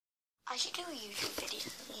I should do a YouTube video,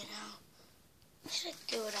 you know. What should I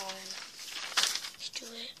do it on? Let's do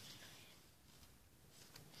it.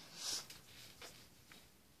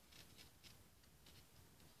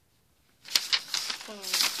 What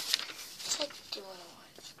should I do it on?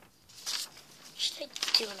 What should I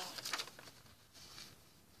do it on?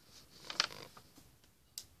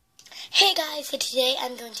 Hey guys, so today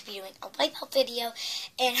I'm going to be doing a Wipeout video,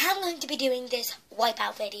 and how I'm going to be doing this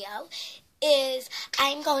Wipeout video is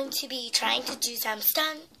I'm going to be trying to do some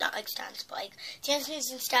not like stunts, but like dance moves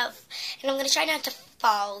and stuff, and I'm going to try not to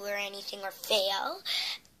fall or anything or fail,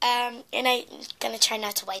 and I'm going to try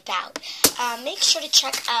not to wipe out. Make sure to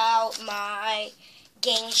check out my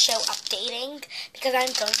game show updating, because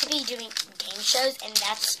I'm going to be doing game shows, and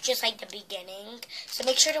that's just like the beginning, so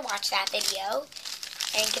make sure to watch that video,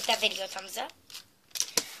 and give that video a thumbs up.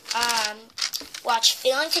 Watch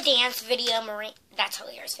Failing to Dance video, that's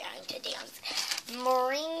hilarious, Failing to Dance.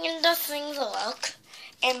 Miranda Sings a Look,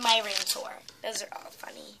 and my ring tour. Those are all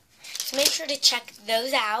funny. So make sure to check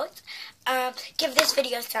those out. Give this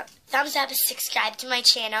video a thumbs up, subscribe to my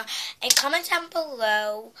channel, and comment down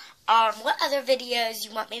below what other videos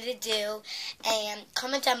you want me to do, and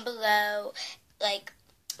comment down below, like,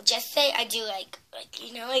 just say I do like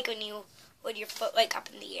you know, like when you with your foot like up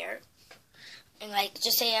in the air, and like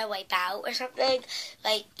just say I wipe out or something.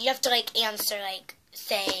 Like you have to like answer, like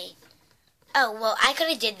say, oh well, I could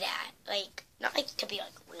have did that. Like not like to be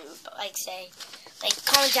like rude, but like say, like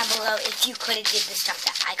comment down below if you could have did the stuff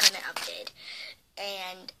that I couldn't have did.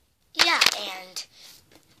 And yeah,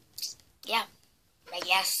 I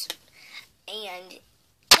guess. And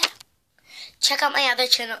yeah, check out my other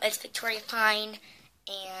channel. It's Victoria Fine,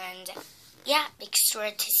 and yeah, make sure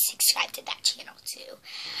to subscribe to that channel too.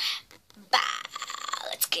 Bye.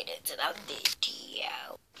 Let's get into the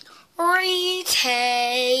video.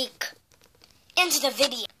 Retake. Into the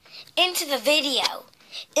video. Into the video.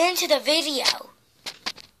 Into the video.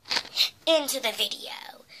 Into the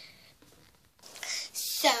video.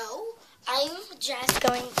 So, I'm just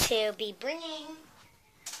going to be bringing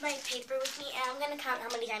my paper with me, and I'm going to count how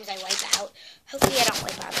many times I wipe out. Hopefully I don't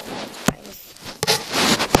wipe out a lot of times.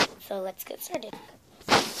 So let's get started.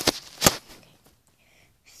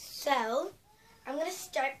 So, I'm going to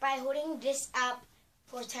start by holding this up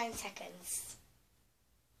for 10 seconds.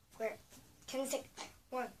 For 10 seconds.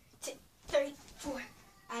 1, 2, 3, 4.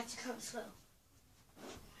 I have to count slow.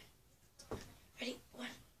 Ready? 1,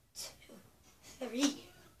 2, 3.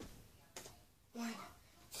 1,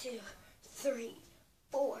 2, 3,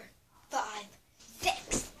 4, 5,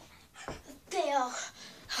 6. Fail.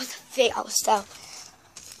 That was a fail, so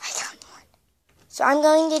I'm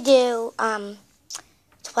going to do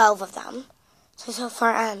 12 of them. So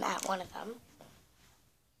far I'm at one of them.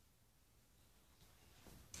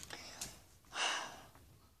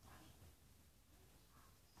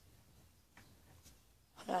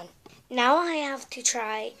 Hold on. Now I have to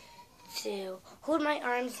try to hold my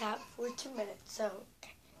arms out for 2 minutes. So,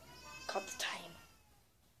 call the time.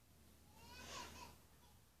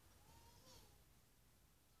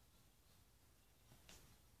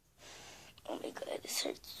 Oh my god, this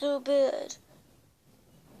hurts so bad.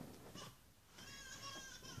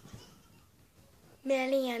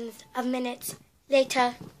 Millions of minutes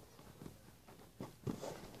later.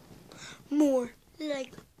 More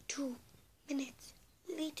like 2 minutes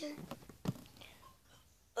later.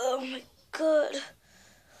 Oh my god.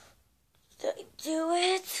 Did I do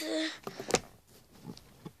it?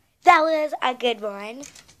 That was a good one.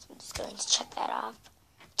 So I'm just going to check that off.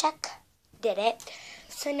 Check. Did it.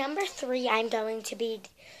 So number 3, I'm going to be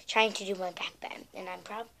trying to do my back bend, and I'm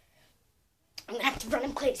going to have to run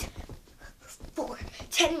in place for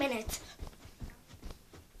 10 minutes.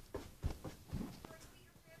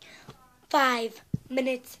 5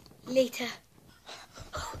 minutes later.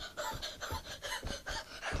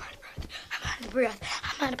 I'm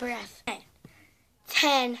out of breath.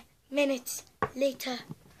 10 minutes later.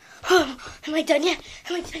 Oh, am I done yet?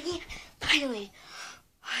 Finally,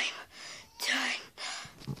 I'm done.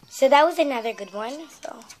 So that was another good one.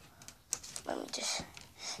 So let me just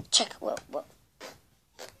check what.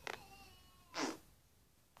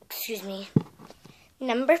 Excuse me.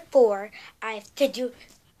 Number 4, I have to do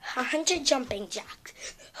 100 jumping jacks.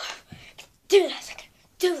 Do this like a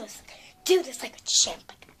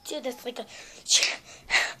champ. Do this like a champ.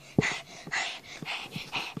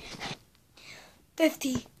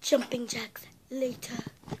 50 jumping jacks later.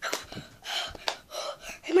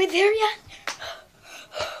 Am I there yet?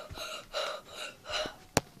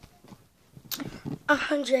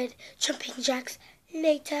 100 jumping jacks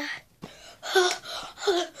later.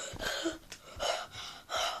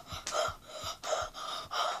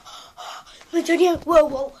 What's on here? Whoa,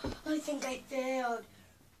 whoa. I think I failed.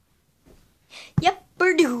 Yep,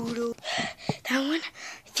 doodle. That one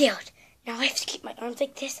failed. Now I have to keep my arms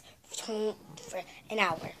like this for an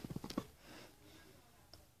hour. Oh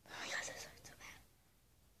my God, this hurts so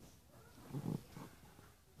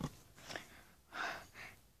bad.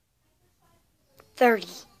 30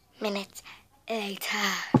 minutes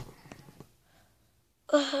later.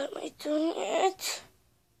 Am I doing it?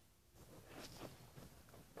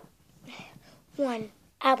 1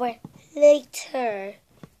 hour later.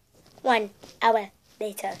 1 hour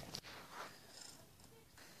later.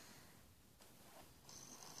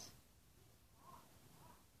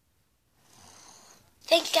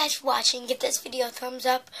 Thank you guys for watching. Give this video a thumbs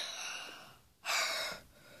up.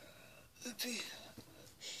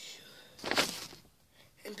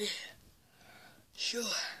 And be sure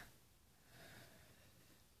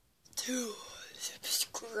to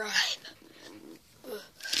subscribe.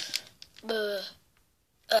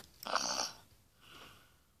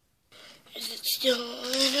 Is it still